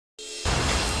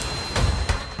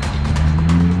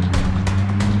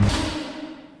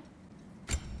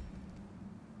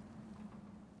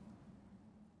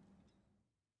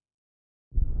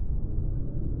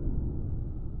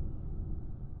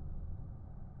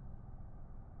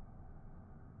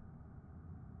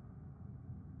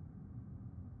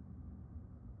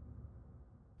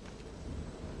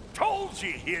told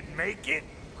you he'd make it.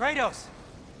 Kratos!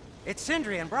 It's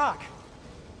Sindri and Brock.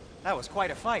 That was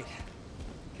quite a fight.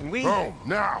 Can we... Oh,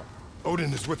 now!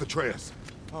 Odin is with Atreus.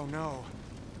 Oh no.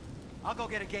 I'll go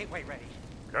get a gateway ready.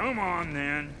 Come on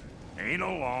then. Ain't a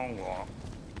long walk.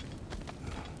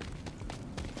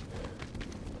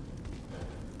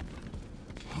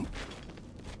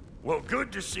 Well,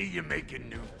 good to see you making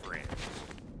new friends.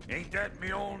 Ain't that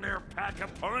me old there pack a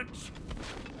punch?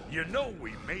 You know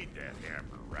we made that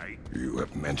hammer, right? You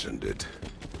have mentioned it.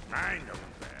 I know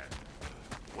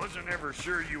that. Wasn't ever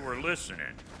sure you were listening.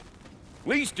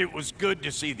 Least it was good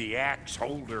to see the axe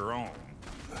hold her own.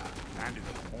 Kind of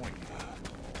the point.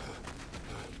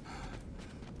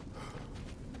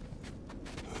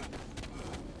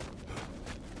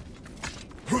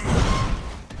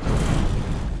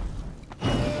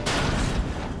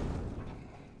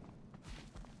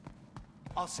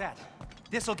 All set.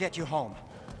 This'll get you home.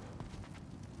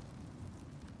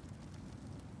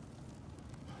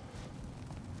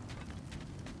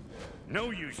 No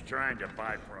use trying to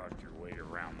bifrost your way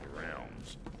around the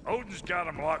realms. Odin's got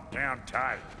them locked down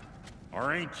tight.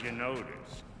 Or ain't you noticed?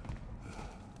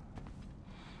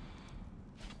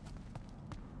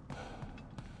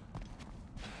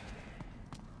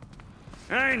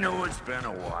 I know it's been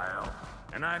a while,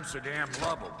 and I'm so damn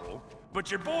lovable,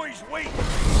 but your boy's waiting.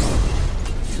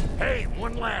 Hey,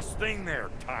 one last thing there,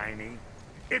 Tiny.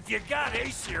 If you got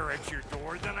Æsir at your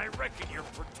door, then I reckon your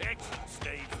protection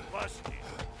stays busted.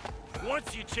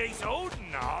 Once you chase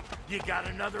Odin off, you got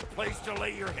another place to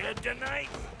lay your head tonight?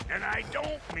 And I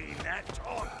don't mean that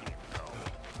talking,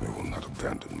 though. I will not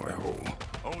abandon my home.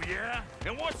 Oh, yeah?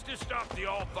 And what's to stop the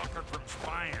all-fucker from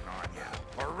spying on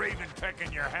you? Or Raven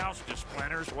pecking your house to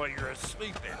splinters while you're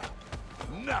asleep in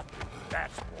it? Nothing,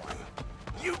 that's why.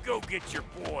 You go get your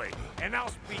boy, and I'll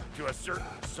speak to a certain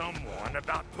someone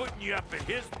about putting you up at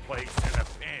his place in a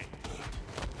pinch.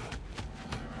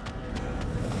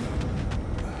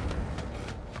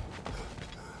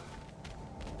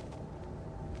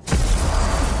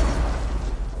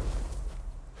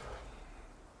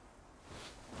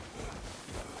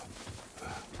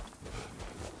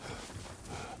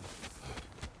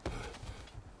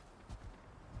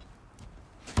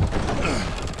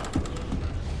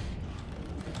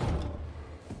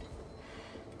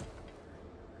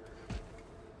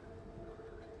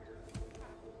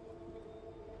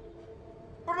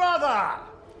 Brother!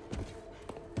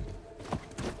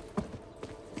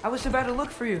 I was about to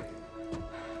look for you.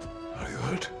 Are you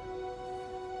hurt?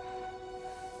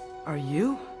 Are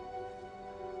you?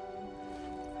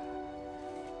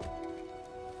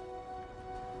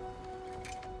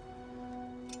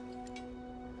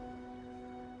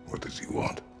 What does he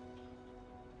want?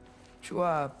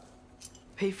 To,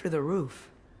 pay for the roof.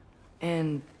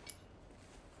 And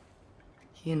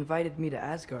he invited me to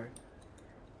Asgard.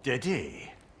 Did he?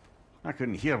 I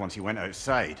couldn't hear once he went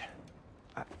outside.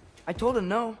 I told him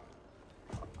no.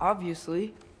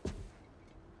 Obviously.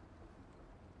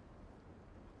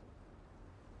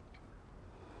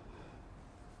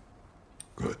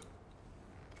 Good.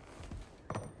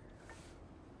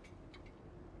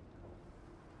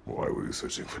 Why were you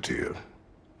searching for Tyr?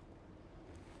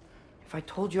 If I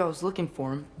told you I was looking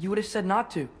for him, you would have said not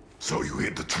to. So you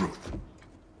hid the truth.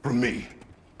 From me.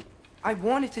 I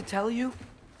wanted to tell you.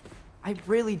 I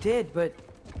really did, but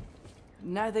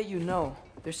now that you know,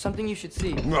 there's something you should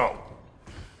see. No.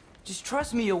 Just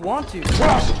trust me, you'll want to.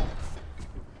 Trust!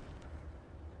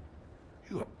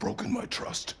 You have broken my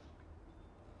trust.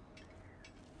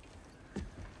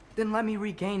 Then let me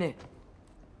regain it.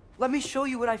 Let me show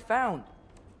you what I found.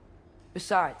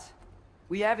 Besides,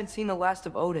 we haven't seen the last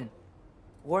of Odin.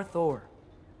 Or Thor.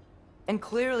 And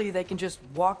clearly they can just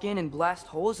walk in and blast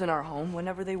holes in our home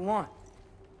whenever they want.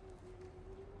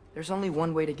 There's only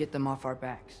one way to get them off our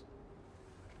backs.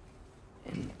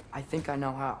 And I think I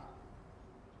know how.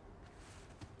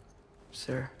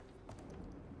 Sir.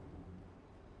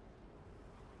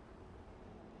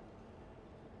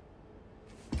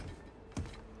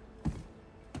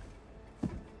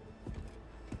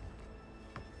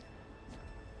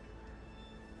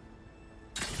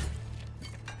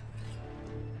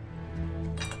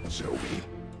 Show me.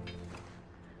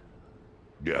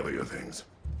 Gather your things.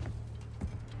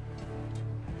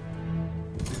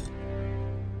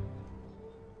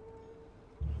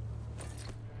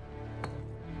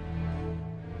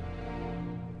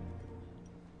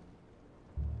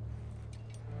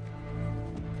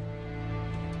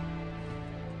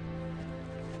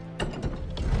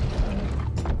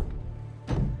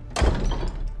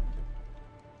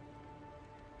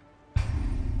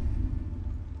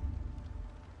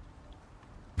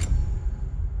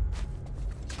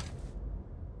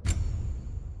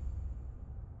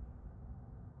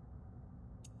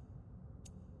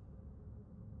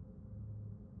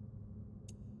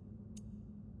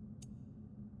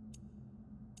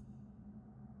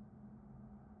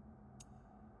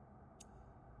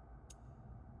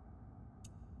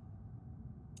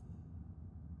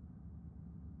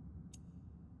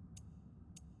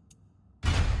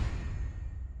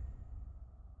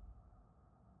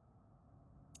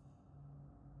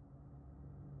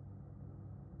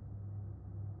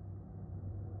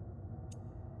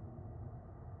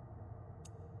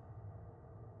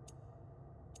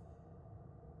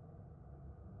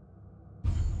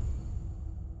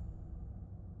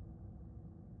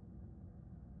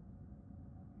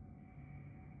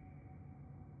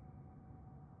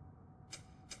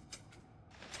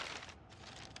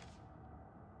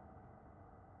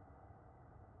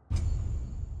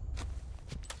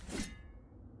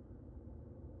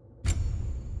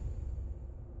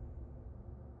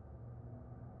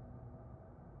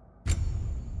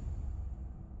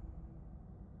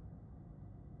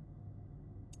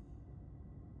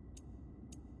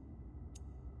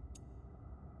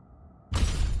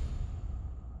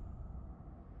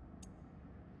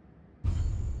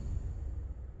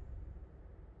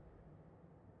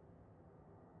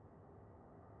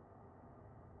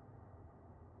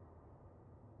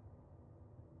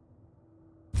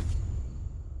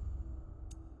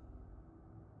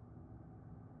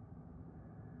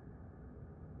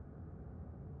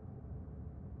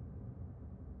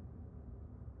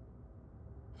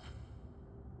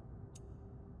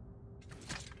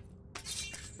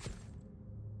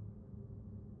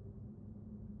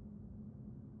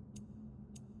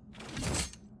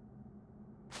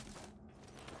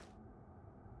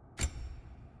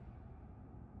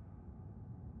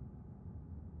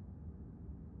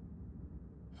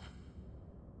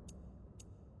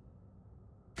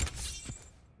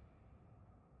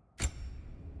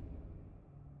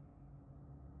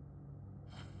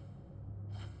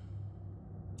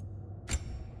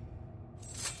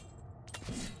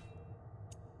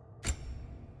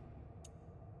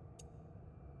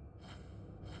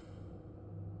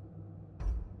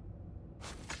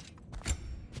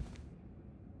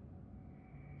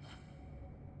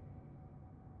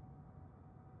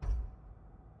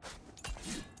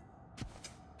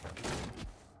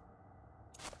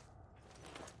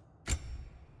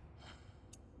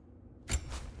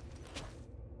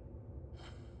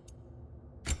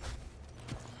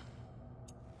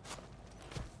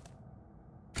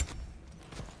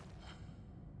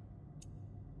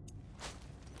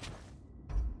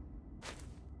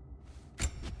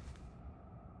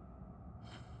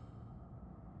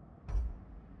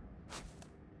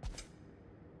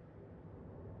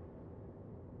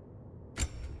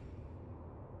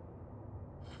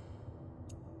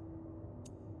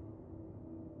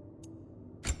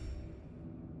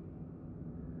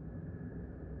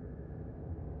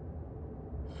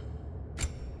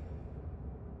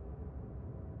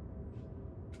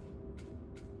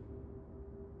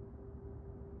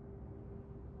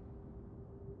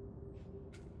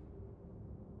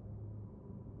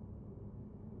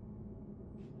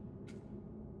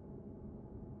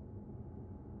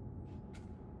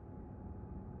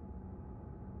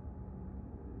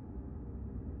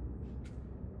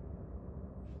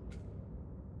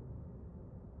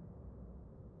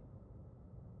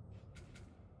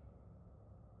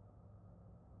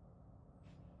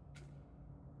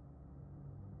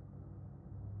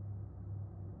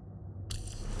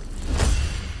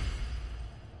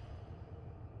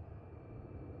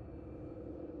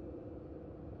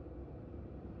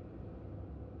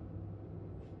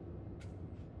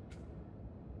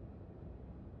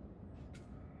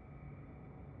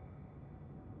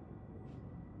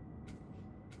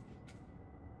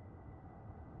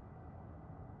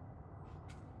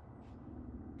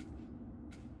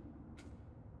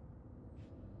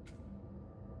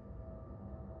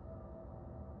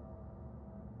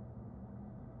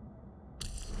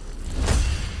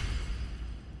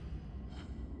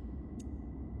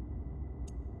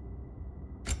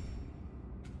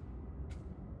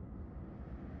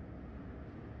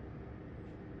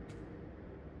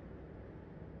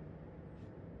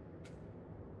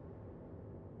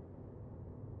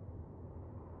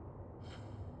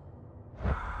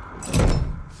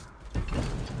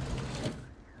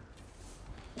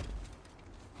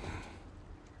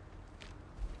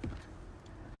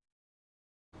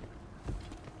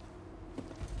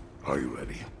 Are you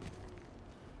ready?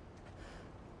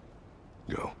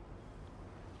 Go.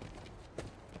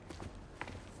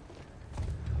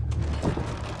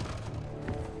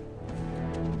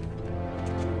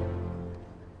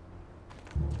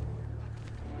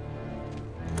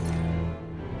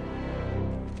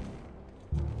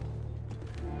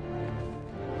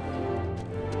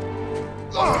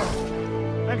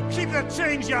 And keep the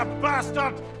change, you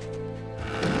bastard!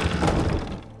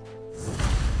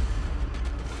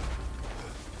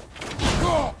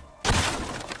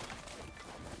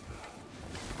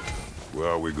 Where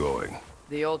are we going?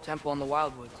 The old temple in the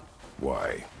Wildwoods.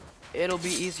 Why? It'll be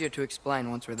easier to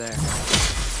explain once we're there.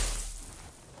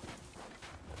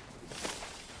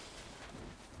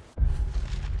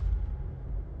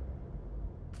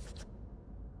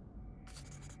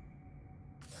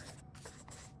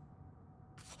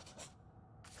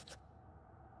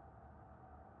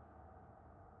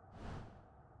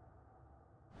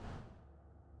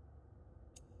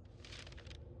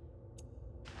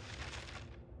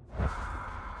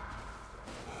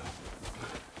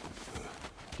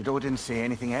 Did Odin say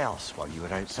anything else while you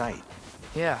were outside?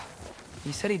 Yeah.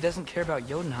 He said he doesn't care about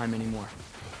Jotunheim anymore.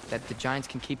 That the giants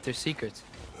can keep their secrets.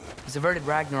 He's averted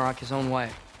Ragnarok his own way.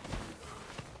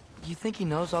 You think he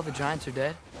knows all the giants are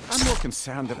dead? I'm more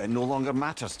concerned that it no longer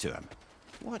matters to him.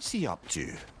 What's he up to?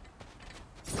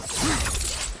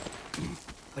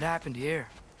 What happened here?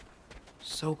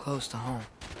 So close to home.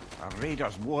 Are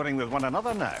raiders warring with one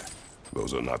another now?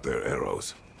 Those are not their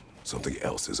arrows. Something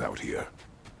else is out here.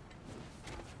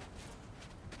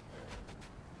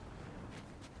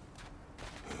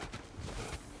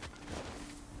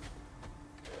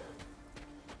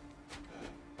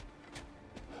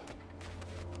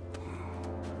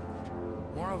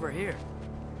 More over here.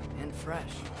 And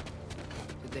fresh.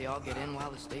 Did they all get in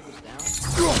while the state was down?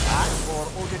 That, or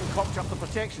Odin cocked up the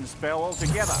protection spell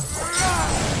altogether.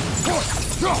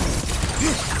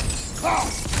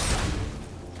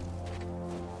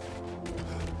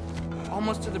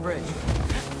 Almost to the bridge.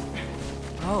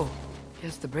 Oh,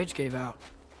 guess the bridge gave out.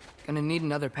 Gonna need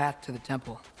another path to the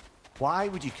temple. Why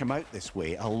would you come out this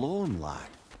way alone, lad?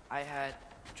 I had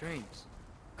dreams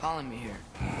calling me here.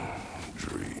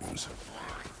 Dreams.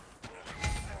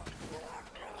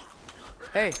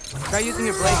 Hey, try using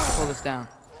your blades to pull this down.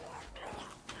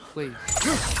 Please.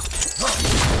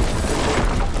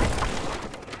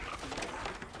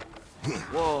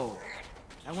 Whoa,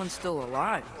 that one's still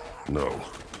alive. No.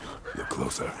 Look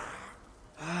closer.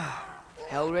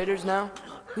 Hell Raiders now?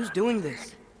 Who's doing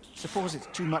this? Suppose it's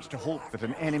too much to hope that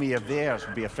an enemy of theirs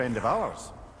would be a friend of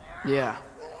ours. Yeah,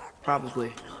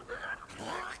 probably.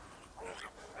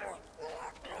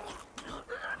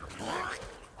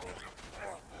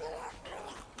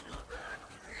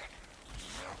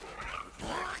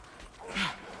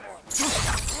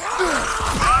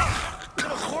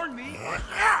 Warn me!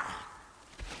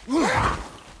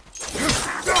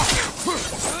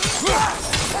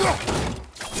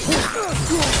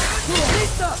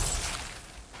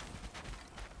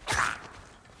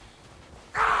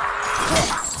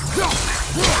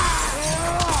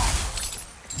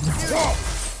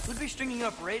 Who'd be stringing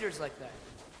up raiders like that?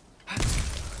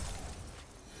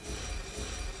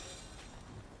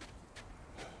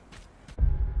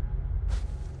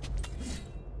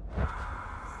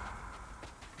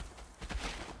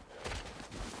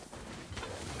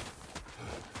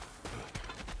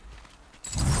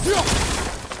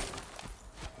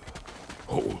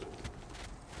 Hold.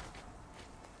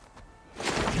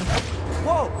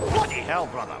 Whoa! Bloody hell,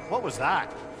 brother! What was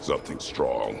that? Something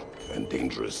strong and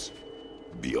dangerous.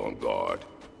 Be on guard.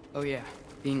 Oh yeah,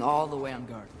 being all the way on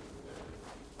guard.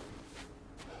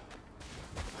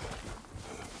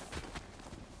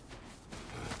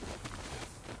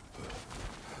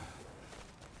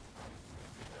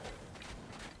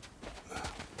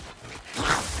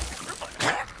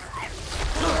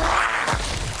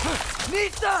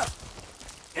 Nista!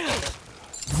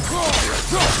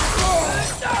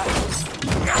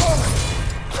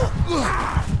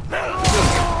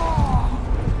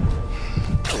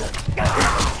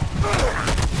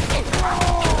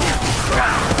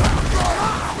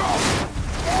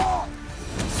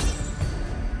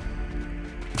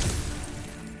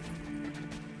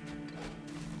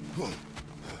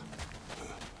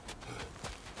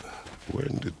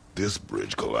 When did this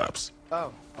bridge collapse?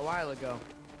 Oh, a while ago.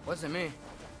 Wasn't me.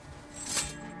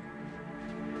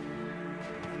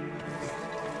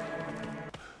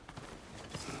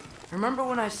 Remember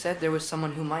when I said there was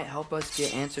someone who might help us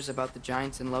get answers about the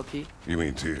giants in Loki? You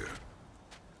mean Tyr?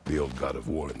 The old god of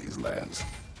war in these lands,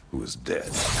 who is dead.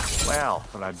 Well,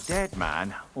 for a dead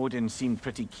man, Odin seemed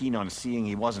pretty keen on seeing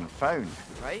he wasn't found.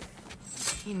 Right?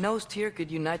 He knows Tyr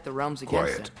could unite the realms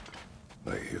against him.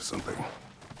 Quiet. I hear something.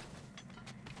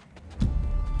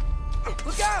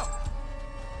 Look out!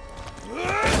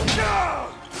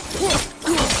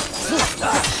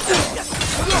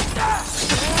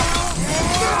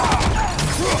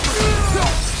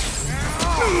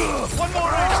 One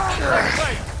more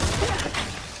right.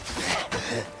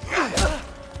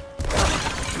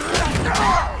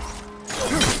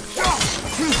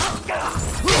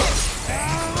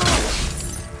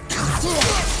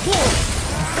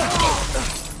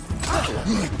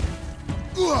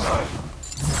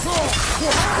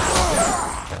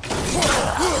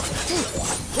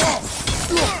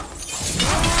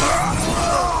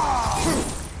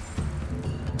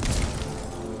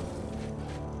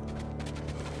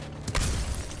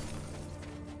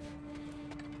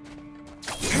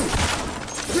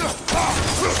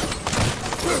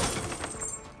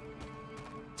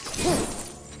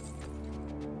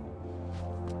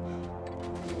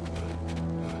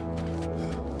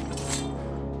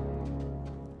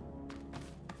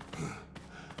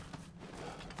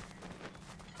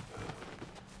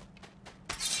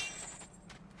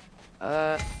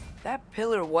 That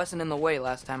pillar wasn't in the way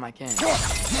last time I came.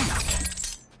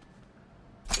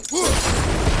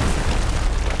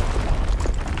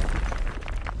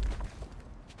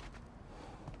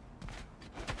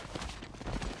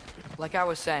 Like I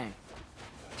was saying,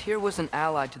 Tyr was an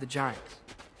ally to the giants,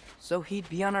 so he'd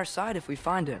be on our side if we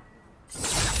find him.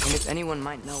 And if anyone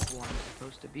might know who I'm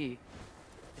supposed to be,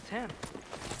 it's him.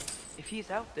 If he's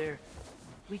out there,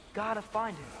 we gotta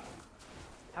find him.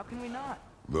 How can we not?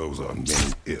 Those are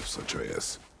many ifs,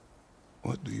 Atreus.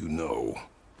 What do you know?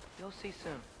 You'll see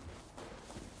soon.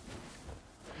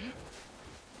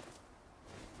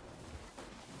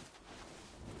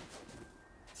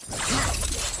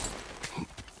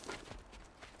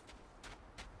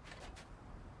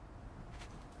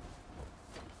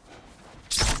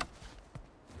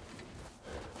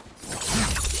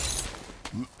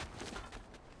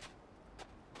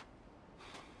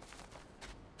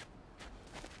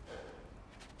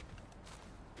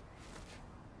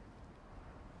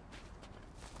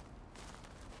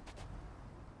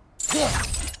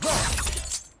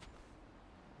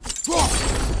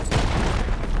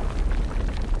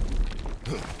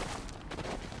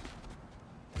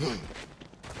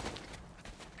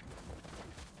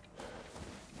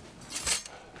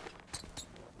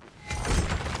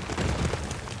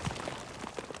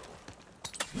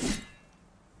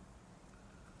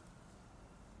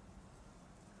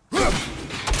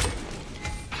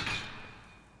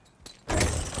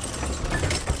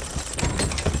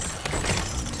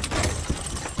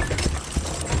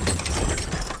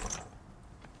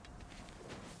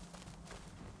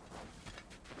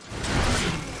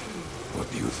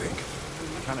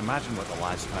 Imagine what the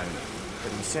lad's found,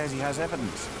 but he says he has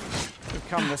evidence. We've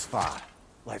come this far.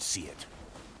 Let's see it.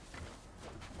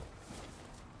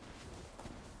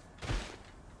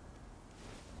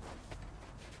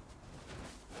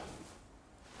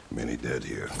 Many dead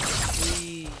here.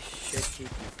 We should keep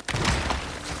him.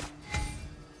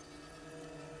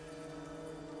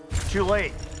 Too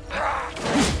late.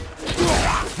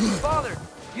 Father,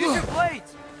 use your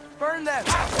blades! Burn them!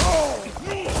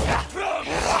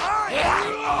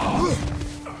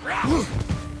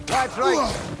 That's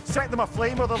right. Set them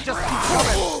aflame or they'll just keep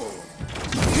coming.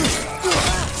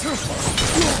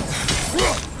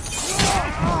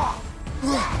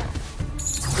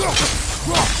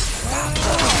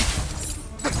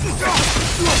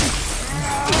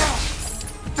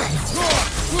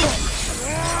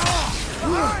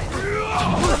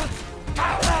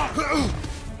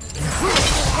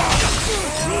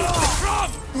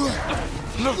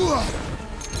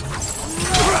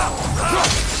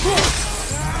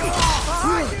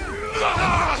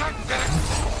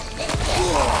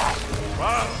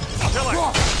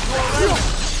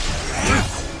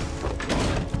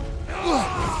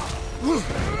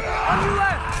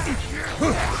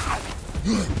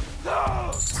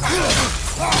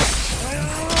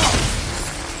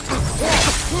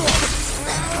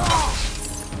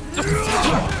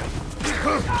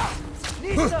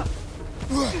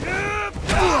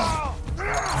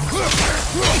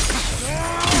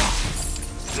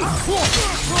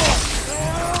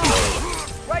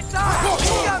 Right side! He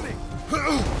got me!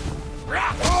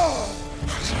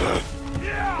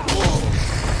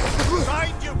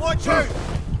 Behind you, watch out!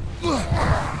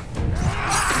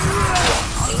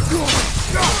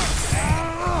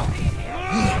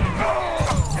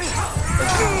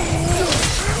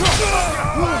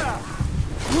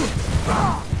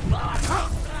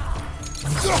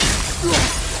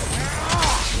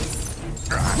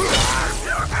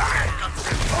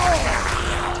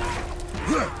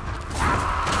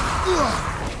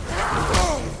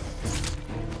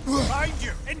 Behind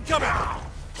you! Incoming!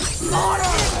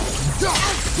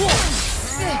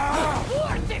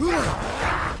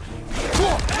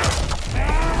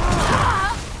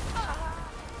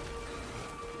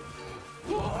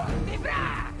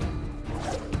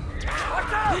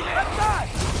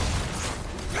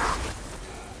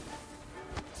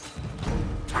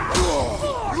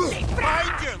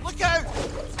 Behind you! Look out!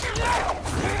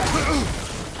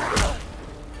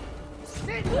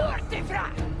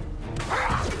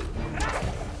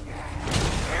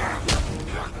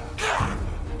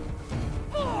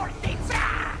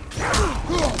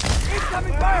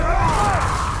 Incoming fire!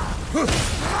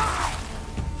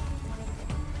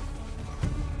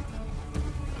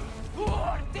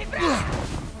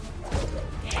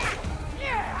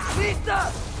 Lista!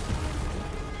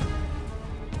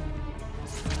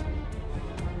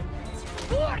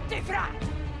 Fortifra!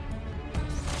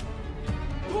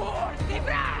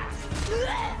 Fortifra!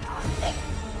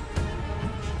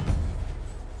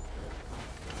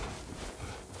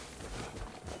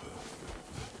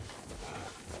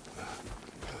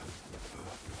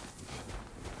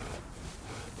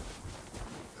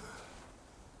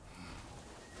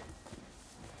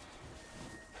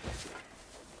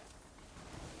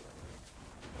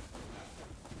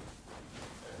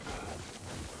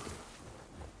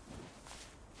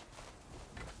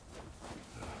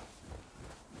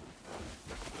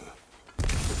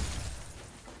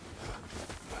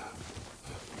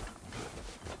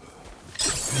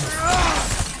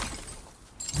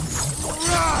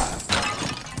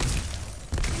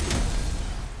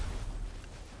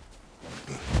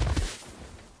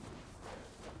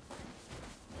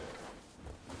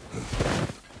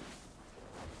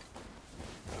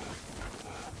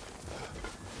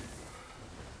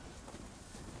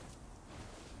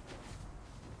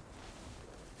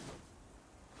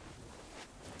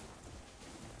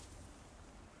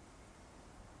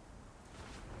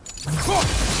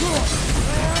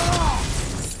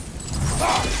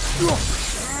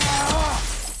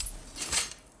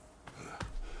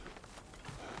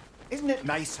 Isn't it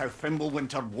nice how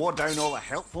Fimbulwinter wore down all the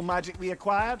helpful magic we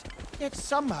acquired? Yet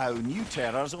somehow new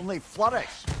terrors only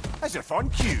flourish, as if on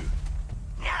cue.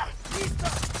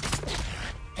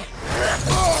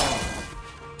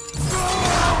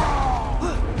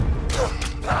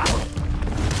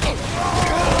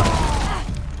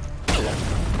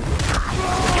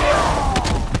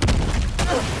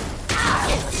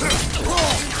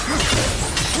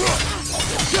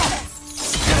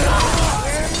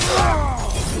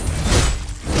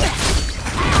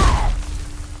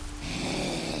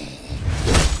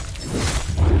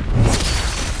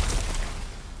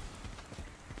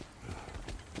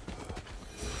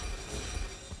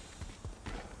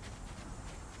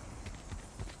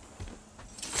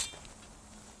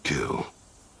 Kill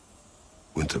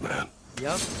Winterman.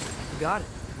 Yup, you got it.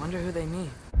 Wonder who they mean.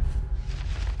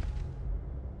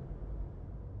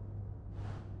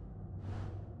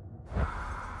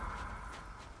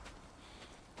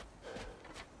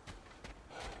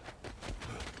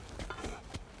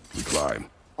 We climb.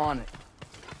 On it.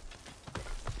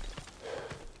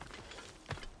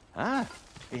 Ah,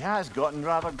 he has gotten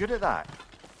rather good at that.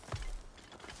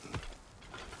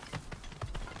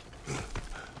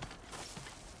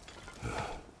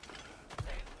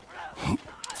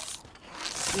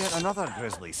 Yet another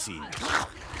grisly scene.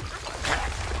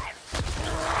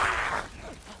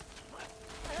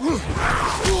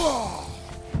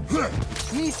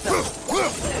 Mista!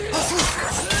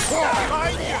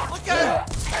 Behind you! Look out!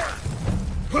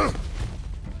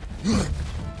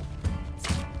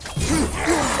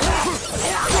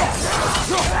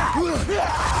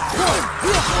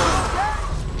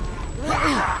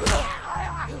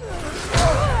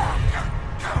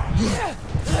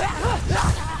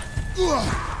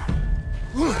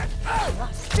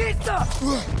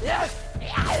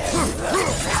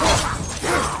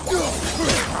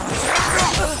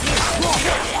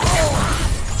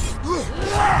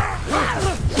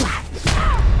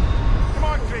 Come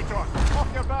on, Kratos! Off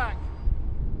your back!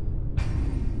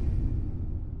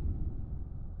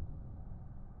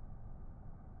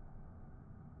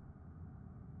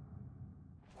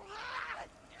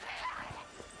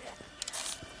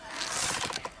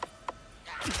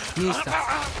 Mista!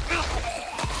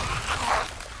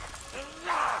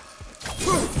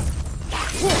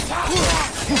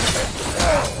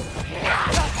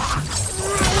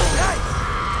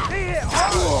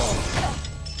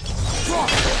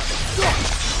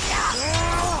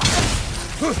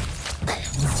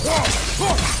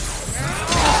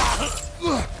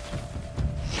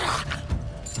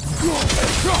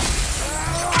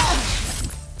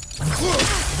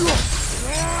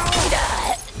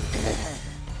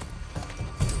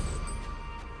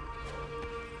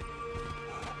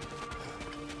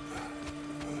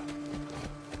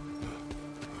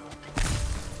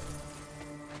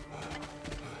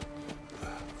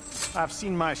 I've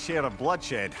seen my share of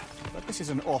bloodshed, but this is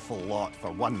an awful lot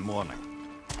for one morning.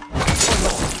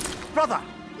 Brother!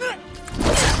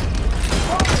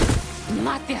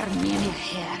 Mater mia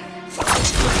her.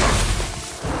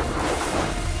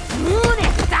 Mune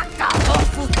taka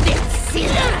ofu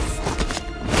silas.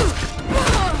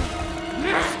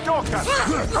 Stalker!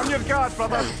 On your guard,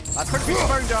 brother! I think we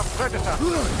found our predator!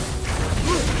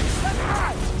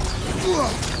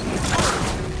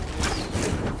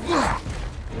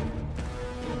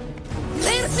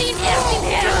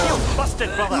 You're busted,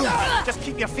 brother! Just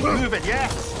keep your feet moving, yeah?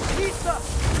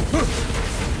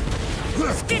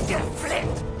 Skid your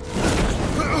flint.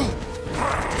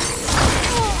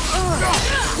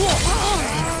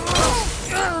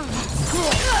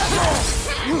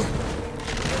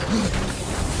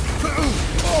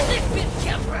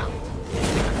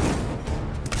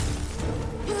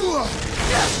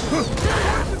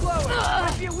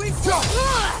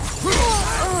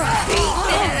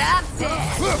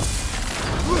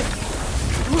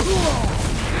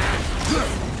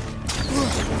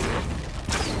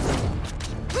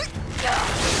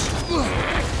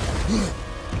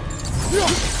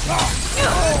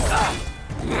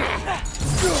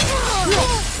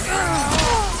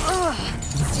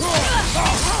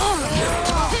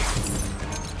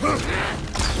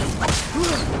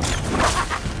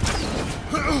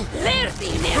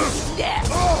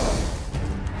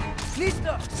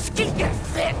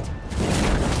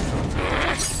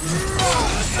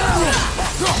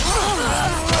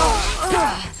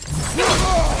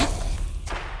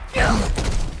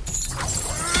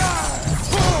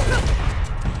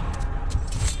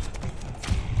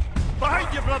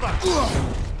 Behind you, brother!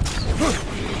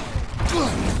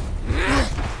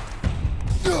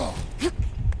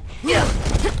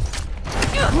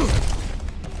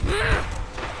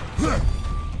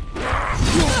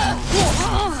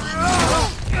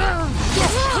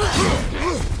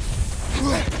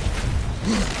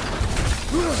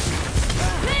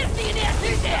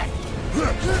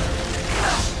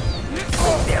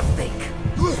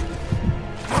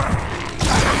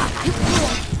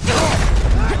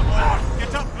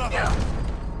 Get up, brother!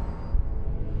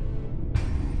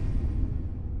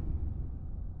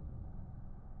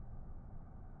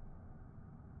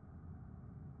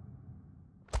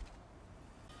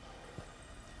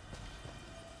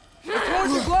 The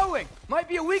horns are glowing! Might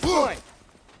be a weak point!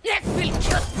 Let's will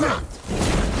kill front.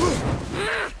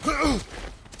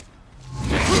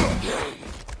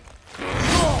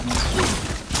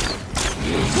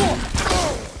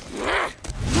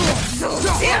 So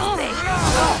filthy!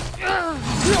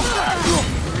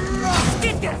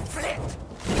 Get your flint!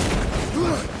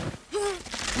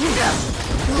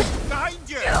 Behind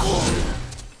you!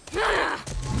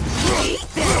 Eat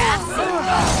the ass!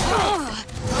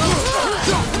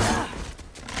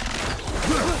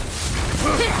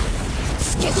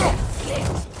 Skid your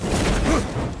flint!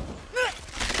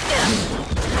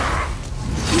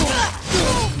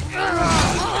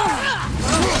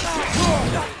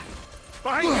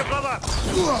 Behind you, brother!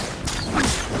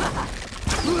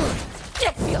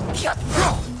 Get your cut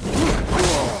from!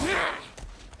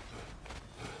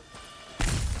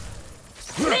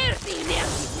 Flirty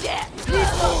nerdy dead!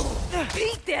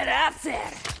 Beat their asser!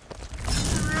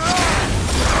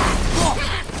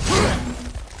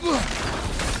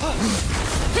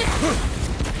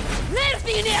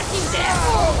 Flirty nerdy dead!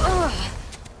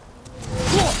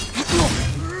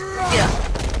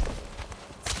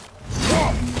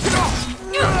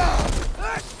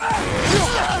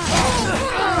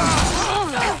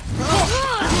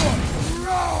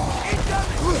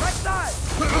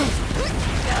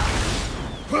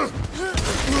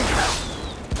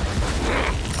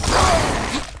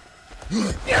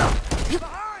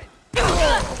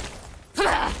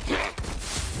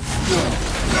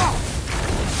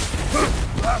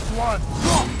 Last one!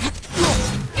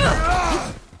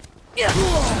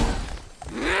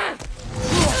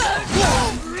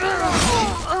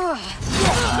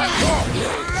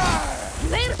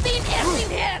 There's been empty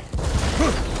here!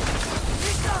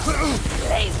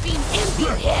 There's been empty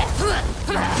here!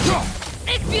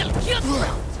 It will kill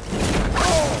from!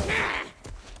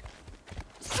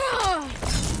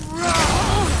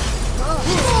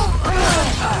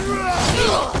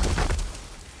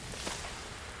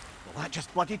 Well, that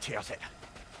just bloody tears it.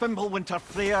 Fimbulwinter,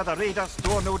 Freya, the raiders,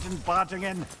 Storm Odin barging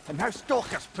in, and now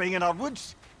stalkers preying in our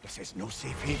woods. This is no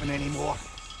safe haven anymore.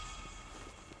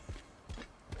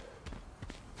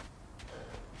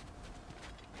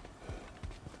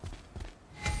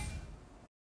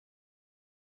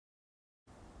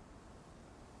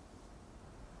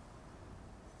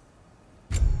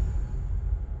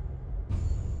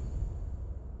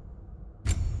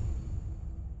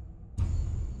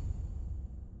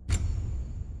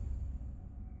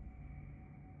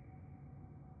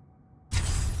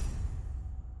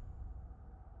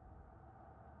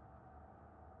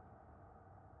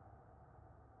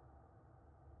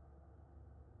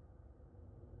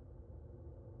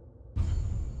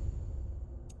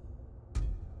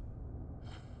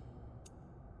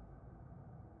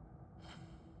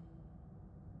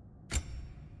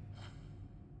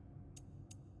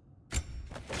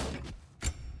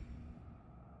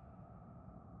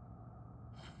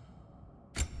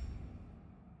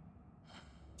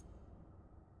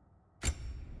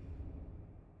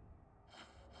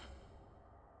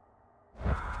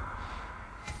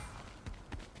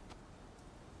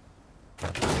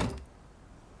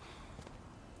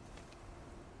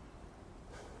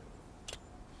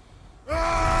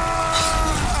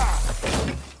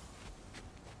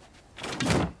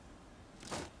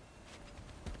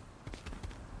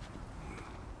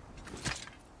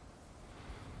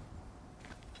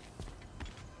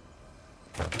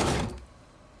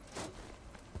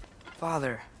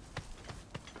 Father,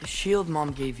 the shield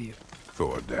Mom gave you.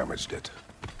 Thor damaged it.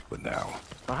 But now,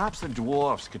 Perhaps the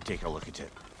dwarves could take a look at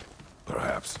it.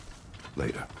 perhaps,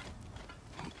 later.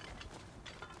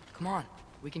 Come on,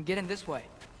 we can get in this way.